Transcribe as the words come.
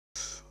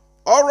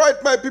All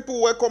right, my people,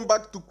 welcome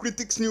back to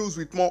Critics News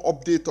with more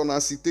update on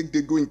as it take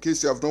they go. In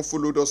case you have not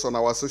followed us on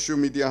our social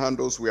media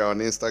handles, we are on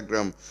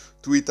Instagram,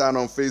 Twitter, and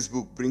on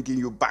Facebook, bringing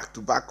you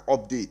back-to-back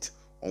update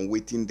on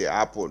waiting the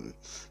happen.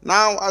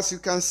 Now, as you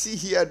can see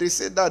here, they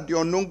said that the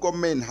unknown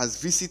government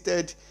has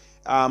visited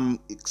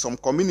some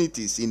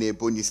communities in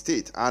Ebonyi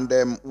State,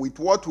 and with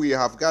what we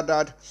have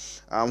gathered,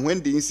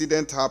 when the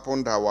incident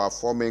happened, our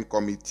forming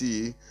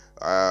committee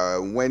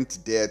went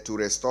there to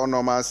restore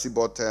normalcy,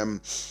 but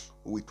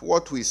with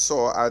what we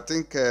saw, I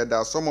think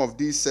that some of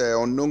these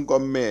unknown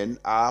gunmen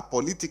are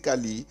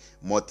politically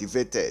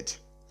motivated.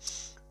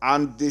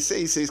 And they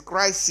say it's a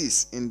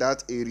crisis in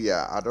that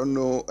area. I don't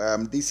know.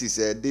 This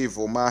is Dave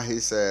Omar,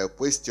 his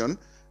question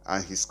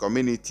and his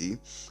community.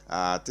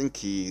 I think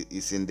he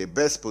is in the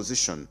best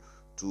position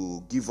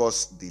to give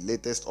us the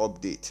latest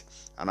update.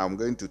 And I'm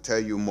going to tell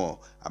you more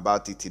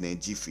about it in a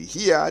jiffy.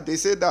 Here, they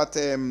say that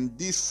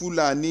these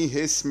Fulani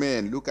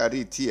herdsmen, look at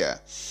it here.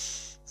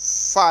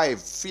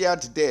 5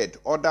 feared dead,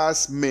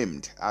 others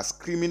maimed as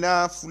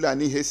criminal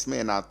Fulani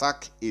herdsmen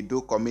attack Edo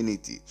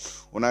community.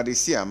 Una dey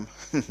see am?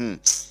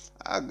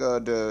 I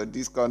got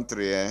this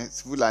country,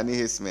 Fulani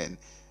herdsmen.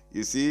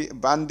 You see,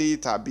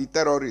 bandit abi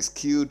terrorists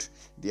killed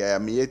their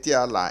Mieti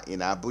Allah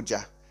in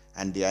Abuja,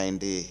 and they are in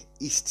the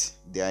east,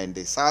 they are in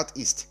the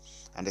southeast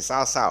and the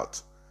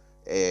south,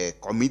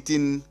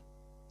 committing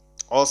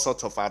all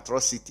sorts of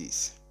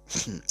atrocities.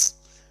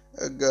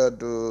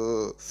 God.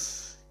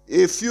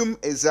 A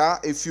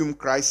fume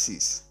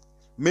crisis.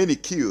 Many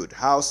killed,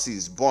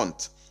 houses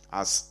burnt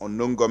as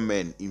unknown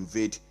gunmen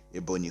invade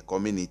Ebonyi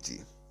community.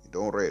 You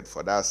don't read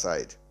for that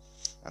side.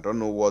 I don't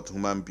know what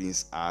human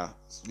beings are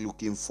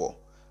looking for.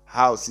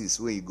 Houses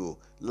where you go,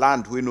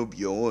 land where no be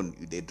your own,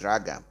 you dey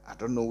drag them. I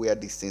don't know where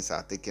these things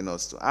are taking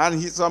us to.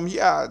 And some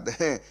here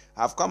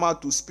have come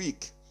out to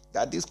speak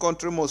that this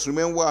country must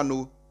remain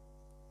one,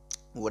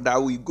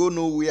 that we go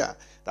nowhere.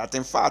 That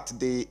in fact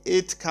the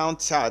 8-count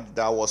charge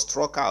that was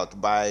struck out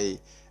by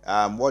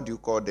what do you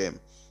call them,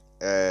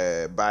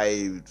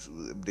 by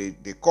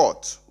the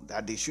court,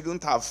 that they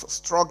shouldn't have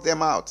struck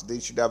them out. They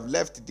should have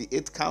left the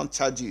 8-count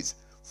charges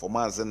for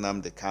Mazen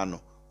Nnamdi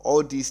Kanu.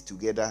 All this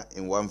together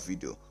in one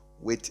video.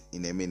 Wait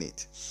in a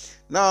minute.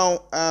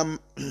 Now,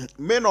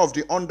 men of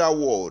the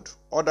underworld,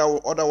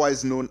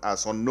 otherwise known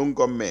as unknown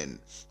gunmen,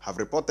 have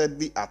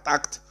reportedly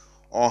attacked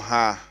on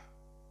her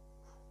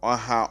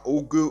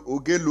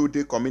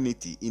Ogelode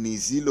community in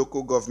Izi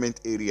local government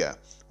area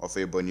of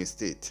Ebonyi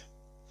State.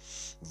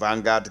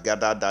 Vanguard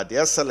gathered that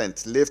the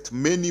assailant left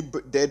many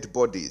dead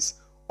bodies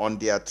on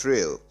their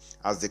trail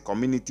as the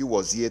community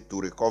was yet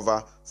to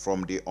recover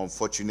from the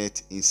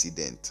unfortunate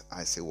incident.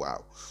 I say,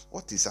 wow,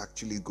 what is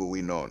actually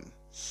going on?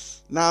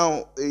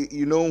 Now,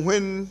 you know,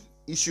 when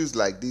issues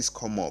like this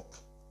come up,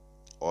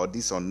 or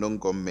these unknown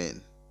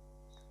gunmen,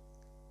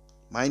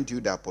 mind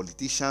you that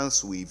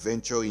politicians will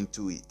venture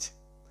into it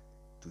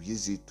to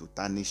use it to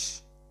tarnish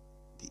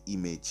the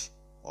image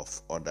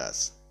of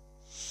others.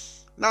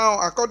 Now,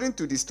 according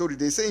to the story,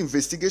 they say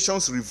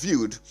investigations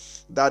revealed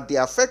that the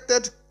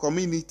affected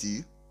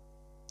community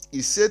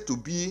is said to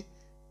be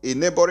a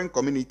neighboring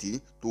community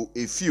to a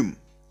Effium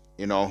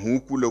in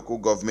Ohunku local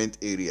government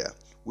area,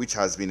 which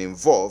has been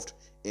involved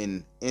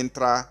in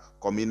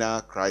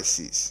intra-communal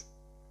crisis.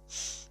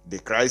 The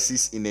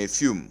crisis in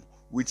Effium,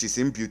 which is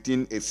in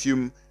between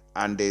Effium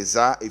and the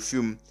Eza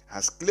Effium,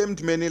 has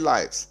claimed many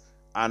lives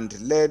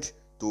and led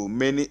to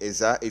many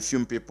Eza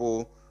Effium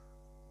people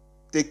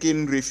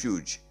taking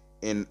refuge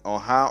in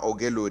Oha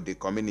Ogelode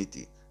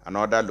community and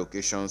other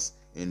locations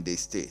in the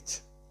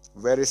state.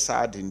 Very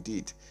sad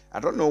indeed.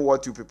 I don't know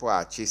what you people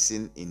are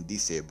chasing in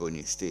this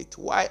Ebonyi state.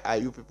 Why are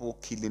you people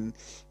killing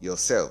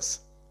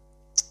yourselves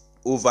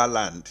over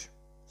land?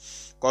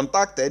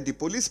 Contacted, the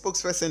police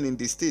spokesperson in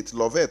the state,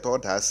 Lovette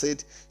Oda,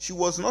 said she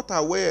was not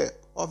aware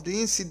of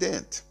the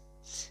incident.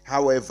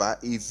 However,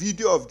 a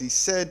video of the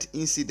said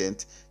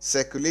incident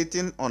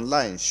circulating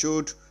online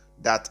showed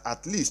that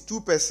at least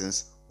 2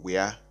 persons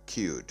were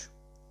killed.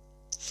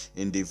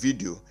 In the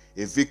video,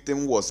 a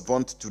victim was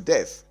burnt to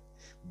death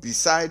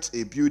beside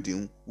a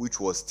building which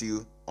was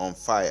still on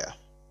fire.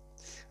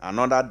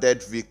 Another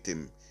dead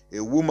victim, a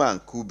woman,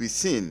 could be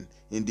seen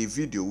in the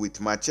video with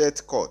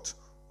machete cut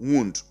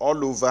wound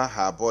all over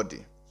her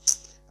body.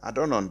 I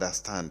don't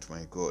understand,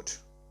 my God.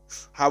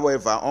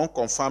 However,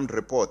 unconfirmed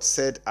reports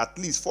said at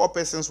least 4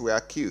 persons were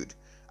killed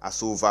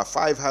as over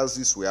 5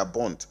 houses were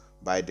burnt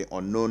by the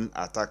unknown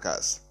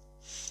attackers.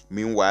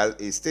 Meanwhile,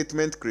 a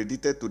statement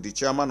credited to the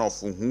chairman of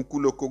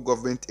Ohunku local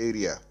government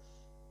area,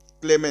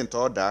 Clement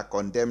Oda,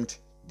 condemned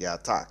the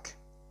attack.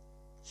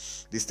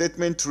 The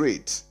statement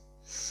read,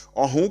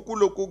 Ohunku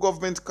local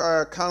government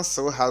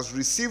council has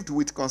received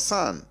with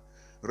concern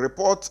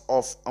report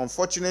of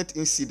unfortunate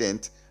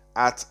incident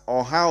at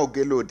Oha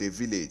Ogelode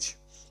village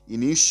in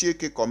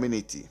Isheke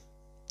community.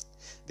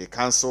 The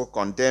council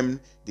condemned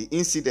the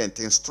incident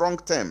in strong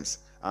terms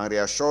and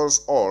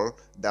reassures all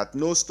that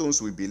no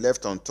stones will be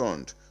left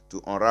unturned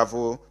to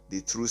unravel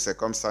the true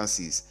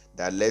circumstances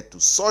that led to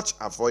such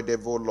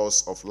avoidable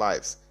loss of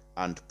lives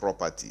and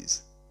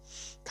properties.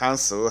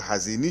 Council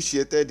has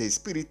initiated a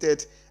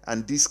spirited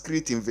and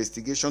discreet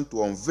investigation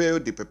to unveil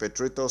the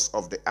perpetrators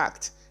of the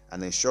act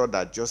and ensure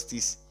that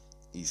justice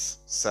is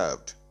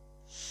served.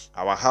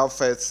 Our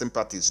heartfelt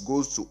sympathies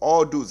goes to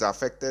all those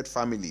affected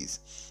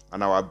families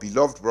and our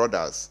beloved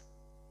brothers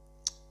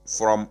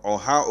from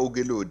Oha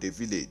Ogelo, the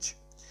village.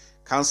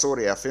 Council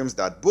reaffirms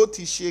that both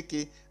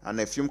Isheke and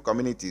Effium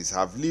communities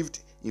have lived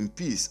in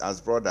peace as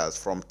brothers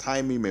from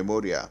time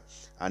immemorial,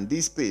 and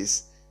this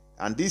peace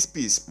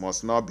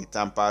must not be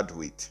tampered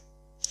with.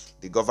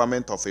 The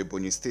government of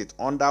Ebonyi State,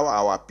 under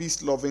our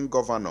peace-loving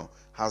governor,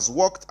 has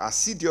worked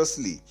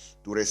assiduously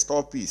to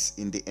restore peace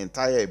in the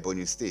entire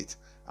Ebonyi State,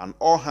 and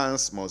all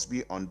hands must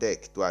be on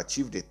deck to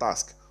achieve the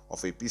task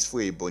of a peaceful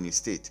Ebonyi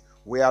State,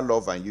 where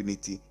love and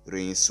unity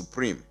reign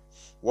supreme.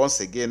 Once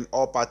again,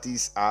 all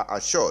parties are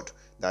assured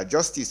that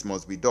justice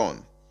must be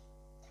done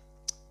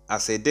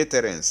as a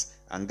deterrence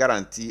and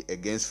guarantee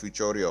against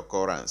future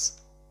reoccurrence,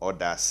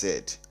 others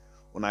said.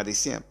 Una the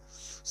same.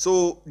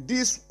 So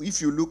this,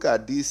 if you look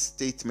at this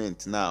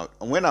statement now,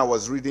 when I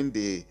was reading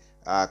the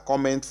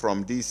comment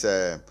from this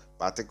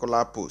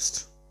particular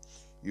post,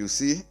 you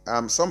see,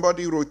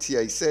 somebody wrote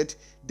here, he said,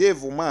 Dave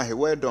Umahi,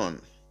 well done.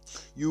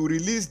 You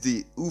released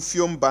the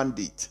Effium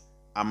bandit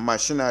and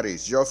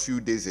machineries just a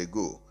few days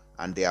ago,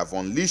 and they have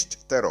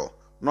unleashed terror,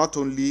 not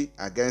only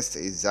against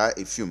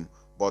Effium,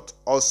 but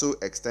also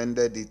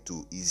extended it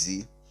to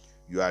Izzi.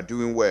 You are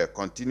doing well.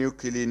 Continue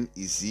killing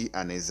Izzi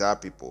and Eza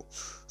people.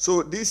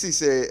 So this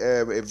is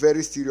a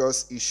very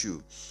serious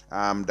issue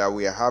that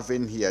we are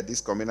having here,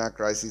 this communal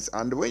crisis.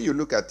 And when you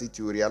look at it,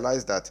 you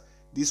realize that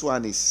this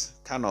one is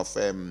kind of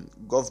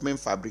government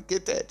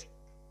fabricated.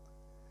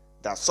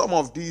 That some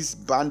of these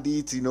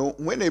bandits, you know,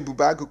 when a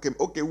Bubago came,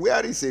 okay,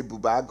 where is a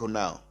Bubago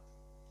now?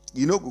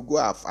 You know, go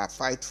a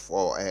fight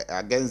for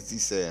against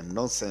this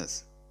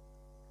nonsense,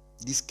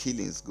 these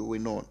killings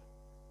going on.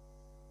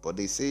 But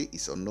they say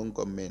it's unknown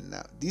government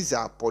now. These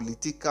are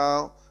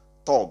political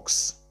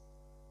thugs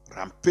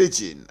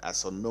rampaging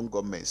as unknown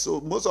government.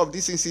 So most of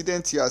these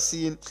incidents you are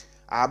seeing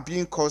are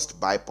being caused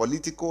by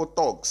political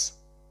thugs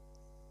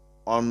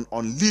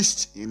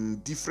unleashed in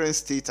different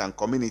states and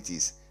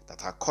communities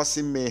that are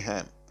causing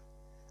mayhem.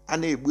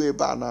 And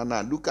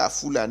look at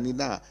Fulani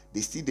now.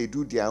 They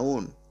do their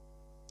own.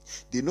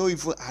 They know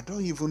even, I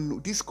don't even know,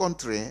 this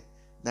country,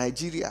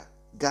 Nigeria,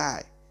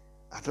 guy,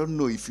 I don't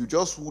know, if you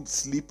just would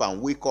sleep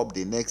and wake up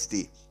the next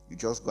day, you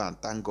just go and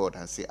thank God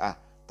and say,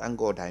 thank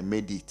God I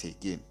made it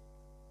again.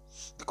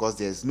 Because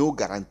there's no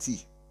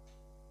guarantee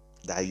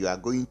that you are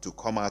going to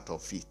come out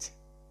of it.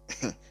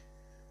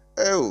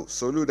 Oh,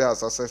 Soludo has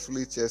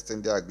successfully chased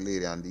in the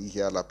Aguilera and the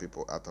Ihiala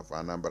people out of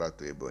Anambra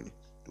to Ebonyi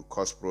to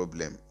cause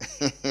problem.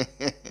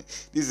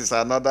 This is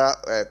another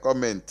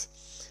comment.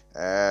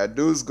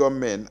 Those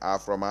gunmen are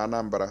from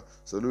Anambra.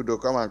 Soludo,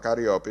 come and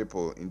carry your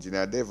people.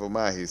 Engineer Dave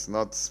Omar, he's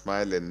not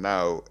smiling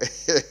now.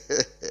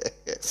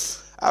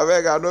 I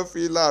beg, I don't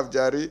feel laugh,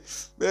 Jerry.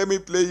 Let me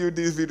play you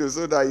this video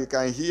so that you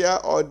can hear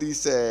all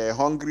this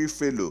hungry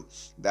fellow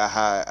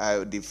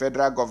that the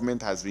federal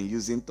government has been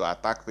using to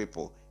attack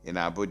people in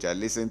Abuja.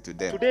 Listen to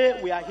them. Today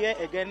we are here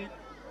again.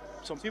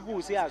 Some people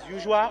will say, as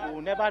usual, we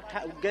will never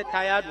get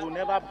tired, we will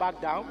never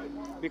back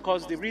down,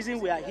 because the reason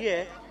we are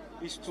here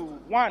is to,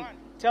 one,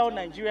 tell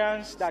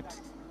Nigerians that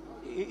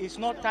it's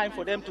not time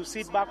for them to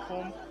sit back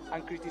home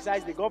and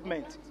criticize the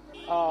government.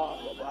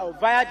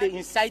 Via the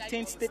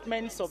inciting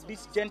statements of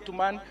this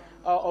gentleman,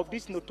 of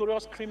this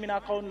notorious criminal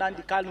called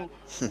Nnamdi Kanu,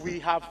 we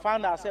have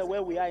found ourselves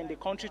where we are in the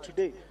country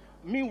today.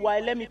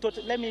 Meanwhile, let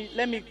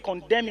me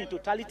condemn in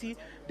totality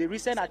the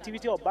recent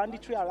activity of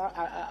banditry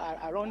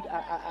around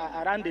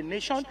the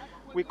nation.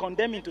 We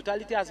condemn in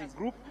totality as a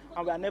group,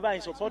 and we are never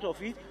in support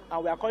of it.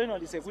 And we are calling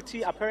on the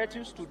security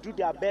apparatus to do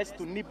their best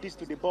to nip this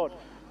to the bud.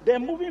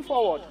 Then moving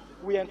forward,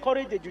 we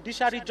encourage the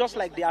judiciary, just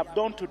like they have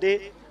done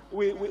today.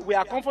 We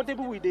are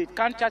comfortable with the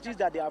count charges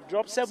that they have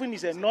dropped. 7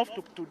 is enough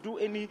to do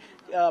any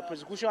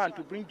prosecution and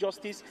to bring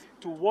justice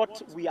to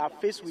what we are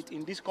faced with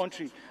in this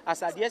country.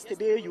 As at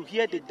yesterday, you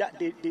hear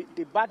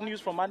the bad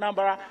news from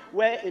Anambra,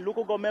 where a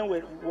local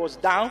government was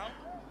down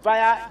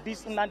via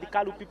this Nnamdi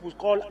Kanu people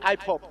called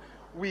IPOP.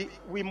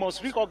 We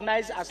must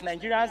recognize as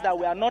Nigerians that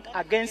we are not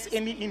against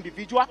any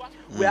individual.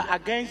 We are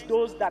against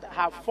those that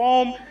have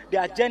formed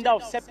the agenda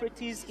of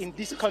separatists in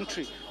this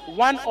country.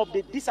 One of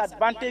the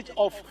disadvantages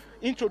of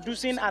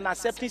introducing and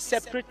accepting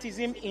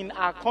separatism in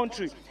our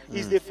country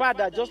is the fact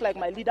that, just like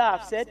my leader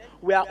have said,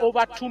 we are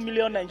over 2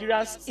 million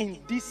Nigerians in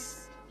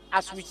this.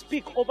 As we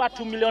speak, over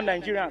 2 million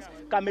Nigerians.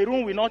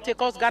 Cameroon will not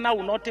take us, Ghana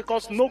will not take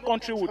us, no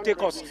country will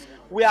take us.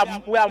 We are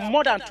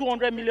more than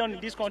 200 million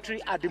in this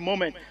country at the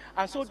moment.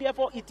 And so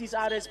therefore, it is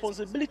our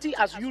responsibility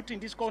as youth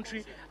in this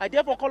country. I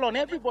therefore call on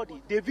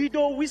everybody,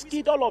 Davido,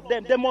 Whiskey, all of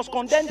them, they must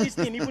condemn this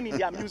thing even in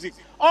their music.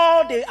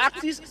 All the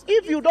artists,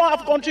 if you don't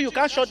have country, you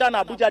can't shut down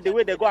Abuja the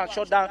way they go and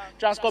shut down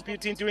transport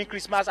computing during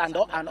Christmas and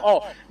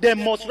all. They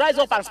must rise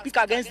up and speak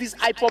against these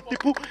IPOP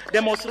people. They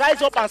must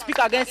rise up and speak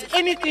against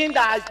anything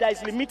that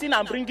is limiting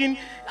and bringing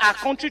our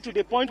country to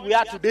the point we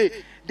are today.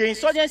 The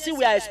insurgency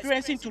we are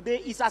experiencing today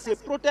is as a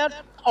protest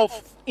of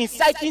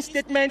inciting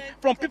statements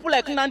from people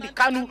like Nnamdi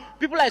Kanu,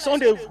 people like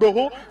Sunday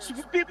Igboho,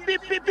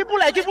 people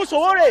like even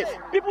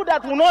Sowore, people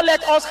that will not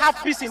let us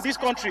have peace in this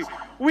country.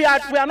 We are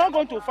not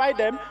going to fight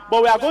them,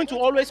 but we are going to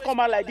always come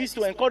out like this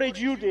to encourage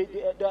you,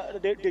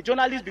 the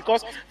journalists,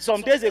 because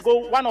some days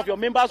ago, one of your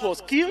members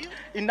was killed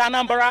in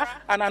Anambra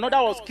and another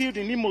was killed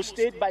in Imo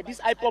State by these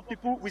IPOB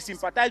people. We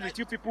sympathize with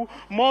you people.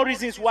 More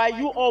reasons why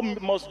you all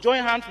must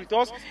join hands with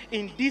us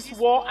in this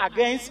war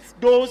against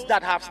those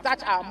that have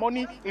stashed our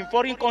money in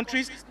foreign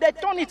countries. They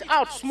turn it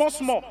out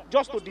small,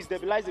 just to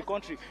destabilize the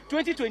country.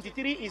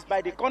 2023 is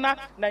by the corner.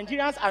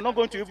 Nigerians are not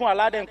going to even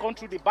allow them come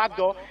through the back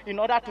door in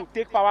order to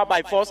take power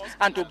by force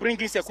and to bring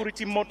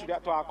insecurity more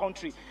to our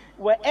country.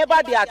 Wherever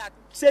they are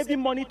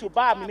saving money to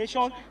buy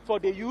ammunition for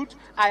the youth,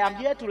 I am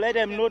here to let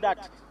them know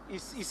that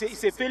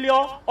it's a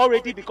failure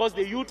already, because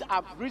the youth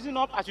have risen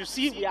up. As you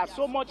see, we are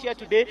so much here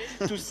today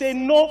to say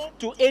no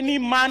to any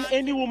man,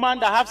 any woman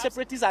that have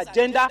separatist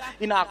agenda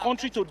in our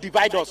country to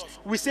divide us.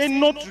 We say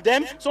no to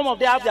them. Some of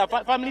them have their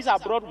families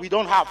abroad, we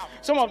don't have.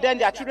 Some of them,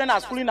 their children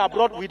are schooling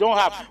abroad, we don't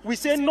have. We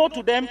say no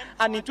to them,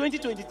 and in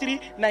 2023,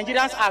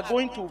 Nigerians are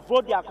going to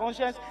vote their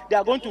conscience. They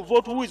are going to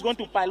vote who is going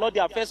to pilot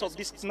the affairs of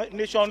this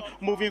nation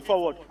moving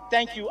forward.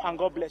 Thank you, and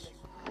God bless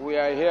you. We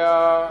are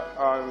here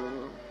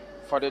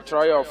for the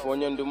trial of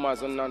Onyenduma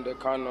Nnamdi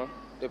Kanu,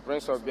 the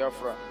Prince of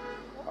Biafra.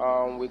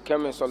 We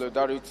came in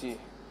solidarity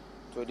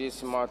to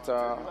this matter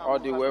all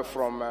the way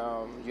from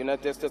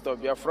United States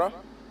of Biafra.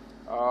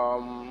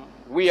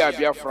 We are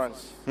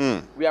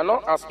Biafrans. We are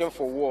not asking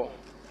for war.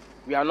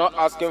 We are not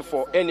asking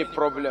for any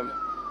problem.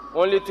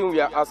 Only thing we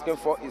are asking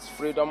for is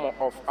freedom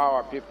of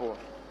our people.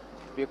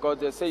 Because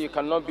they say you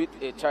cannot beat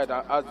a child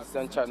and ask the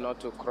same child not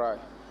to cry.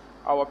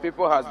 Our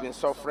people has been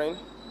suffering.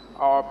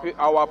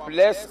 Our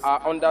places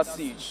are under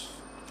siege.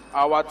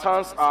 Our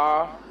towns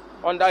are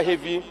under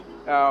heavy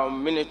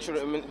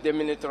they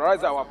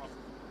militarize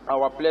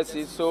our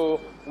places, so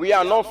we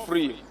are not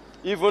free.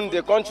 Even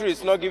the country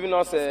is not giving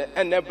us an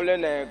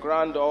enabling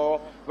ground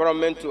or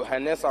government to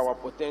harness our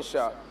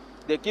potential.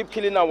 They keep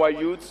killing our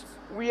youth.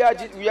 We are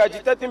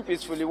agitating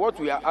peacefully. What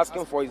we are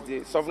asking for is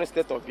the sovereign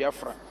state of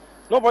Biafra.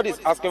 Nobody is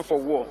asking for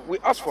war. We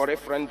ask for a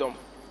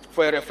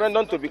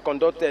referendum to be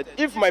conducted.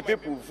 If my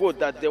people vote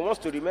that they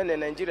want to remain in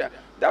Nigeria,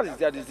 that is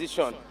their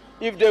decision.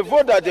 If they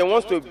vote that they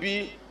want to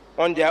be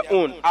on their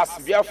own as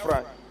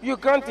Biafra, you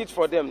grant it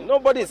for them.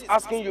 Nobody is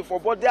asking you for,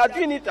 but they are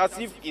doing it as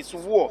if it's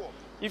war.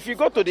 If you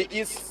go to the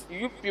east,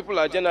 you people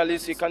are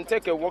journalists, you can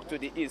take a walk to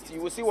the east.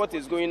 You will see what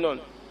is going on.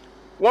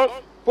 One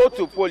pole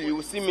to pole, you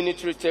will see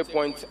military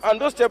checkpoints. And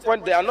those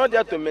checkpoints, they are not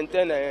there to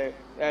maintain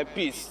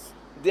peace.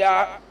 They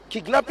are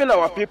kidnapping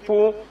our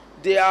people.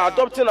 They are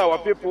adopting our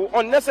people,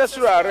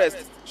 unnecessary arrest,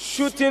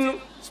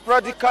 shooting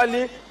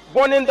sporadically,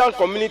 burning down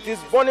communities,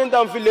 burning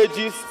down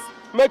villages,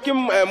 making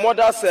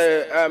mothers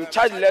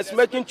childless,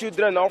 making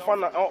children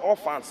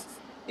orphans.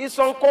 It's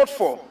uncalled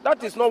for.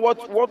 That is not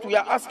what we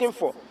are asking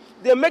for.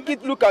 They make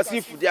it look as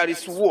if there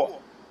is war.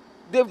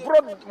 They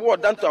brought war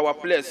down to our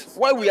place.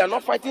 Why we are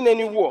not fighting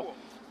any war?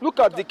 Look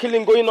at the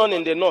killing going on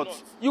in the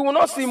north. You will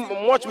not see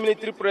much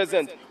military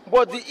present.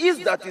 But the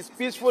east that is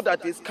peaceful,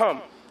 that is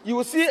calm, you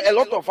will see a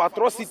lot of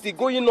atrocity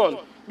going on,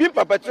 being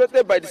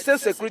perpetrated by the same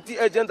security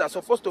agents that are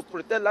supposed to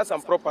protect lives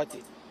and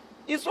property.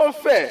 It's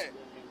unfair.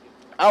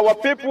 Our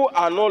people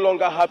are no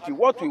longer happy.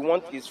 What we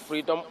want is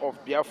freedom of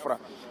Biafra.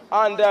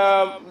 And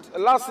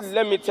lastly,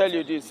 let me tell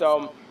you this.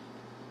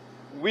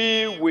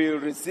 We will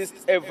resist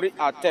every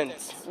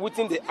attempt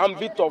within the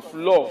ambit of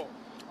law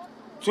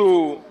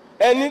to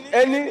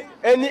any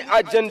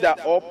agenda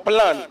or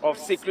plan of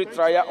secret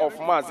trial of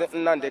Mazi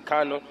Nnamdi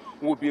Kanu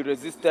will be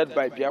resisted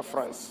by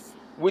Biafrans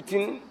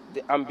within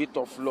the ambit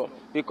of law.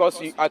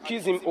 Because you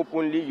accuse him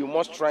openly, you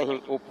must try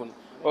him open.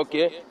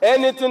 Okay?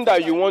 Anything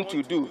that you want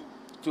to do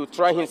to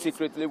try him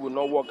secretly will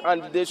not work.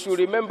 And they should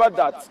remember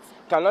that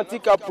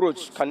kinetic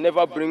approach can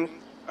never bring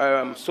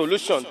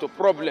solution to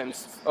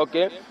problems.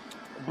 Okay?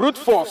 Brute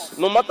force,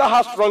 no matter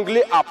how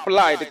strongly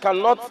applied,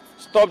 cannot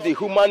stop the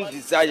human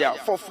desire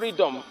for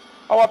freedom.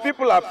 Our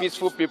people are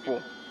peaceful people.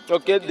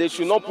 Okay, they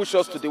should not push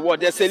us to the wall.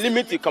 There's a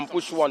limit. You can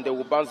push one, they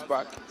will bounce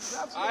back.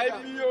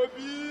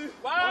 IPOB,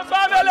 one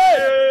family.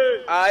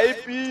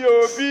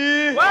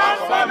 IPOB, one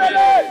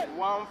family.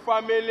 One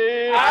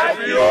family.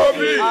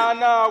 IPOB,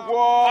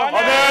 Anagwo,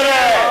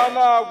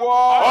 Anagwo,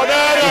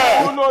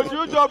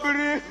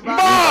 Unojujobiri,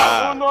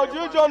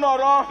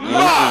 Unojujonoro,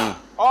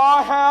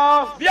 all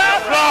hell,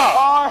 Biafra,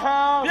 all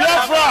hell,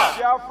 Biafra,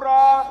 Biafra,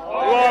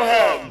 all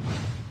hell.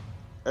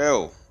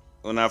 Oh.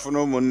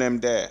 Unafuno munem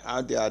there,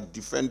 how they are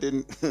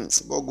defending.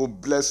 God go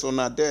bless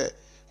Una there.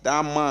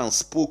 That man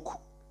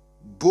spoke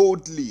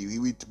boldly,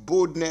 with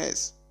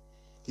boldness.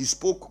 He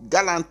spoke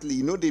gallantly.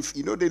 You know they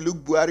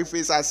look Buhari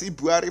face. I see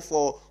Buhari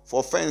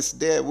for fence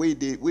there where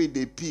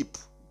they peep.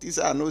 These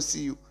are no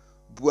see you.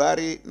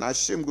 Buhari na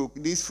shame go.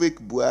 This fake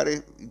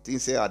Buhari,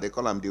 things say they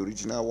call him the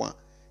original one.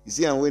 You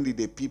see, and when did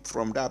they peep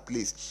from that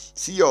place?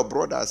 See your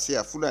brothers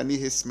here, Fulani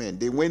Hesmen.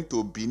 They went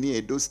to Benin,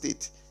 Edo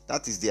State.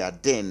 That is their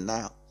den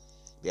now.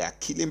 They are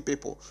killing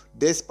people.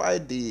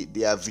 Despite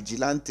their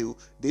vigilante,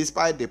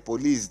 despite the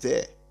police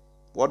there.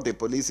 What the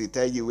police will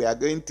tell you, we are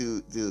going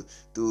to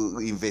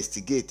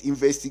investigate.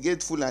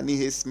 Investigate Fulani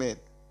herdsmen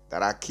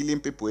that are killing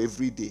people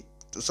every day.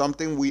 To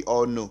something we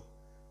all know.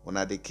 When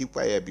they keep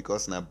quiet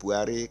because na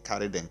Buhari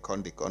carry them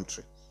con the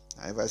country.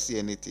 I never see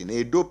anything.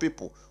 Edo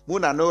people,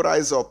 Muna no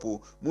rise up.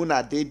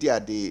 Muna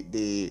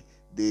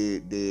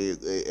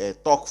they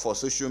talk for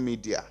social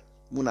media.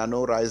 Muna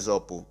no rise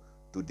up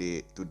to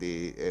the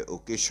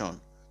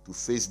occasion to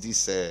face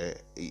this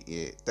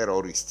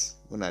terrorists.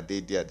 Muna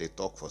they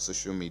talk for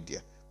social media.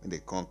 When they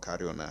can't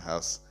carry on a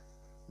house,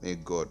 may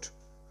God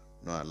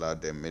not allow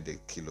them, may they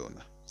kill on.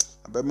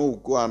 I bet me we'll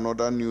go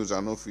another news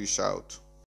and no fish out.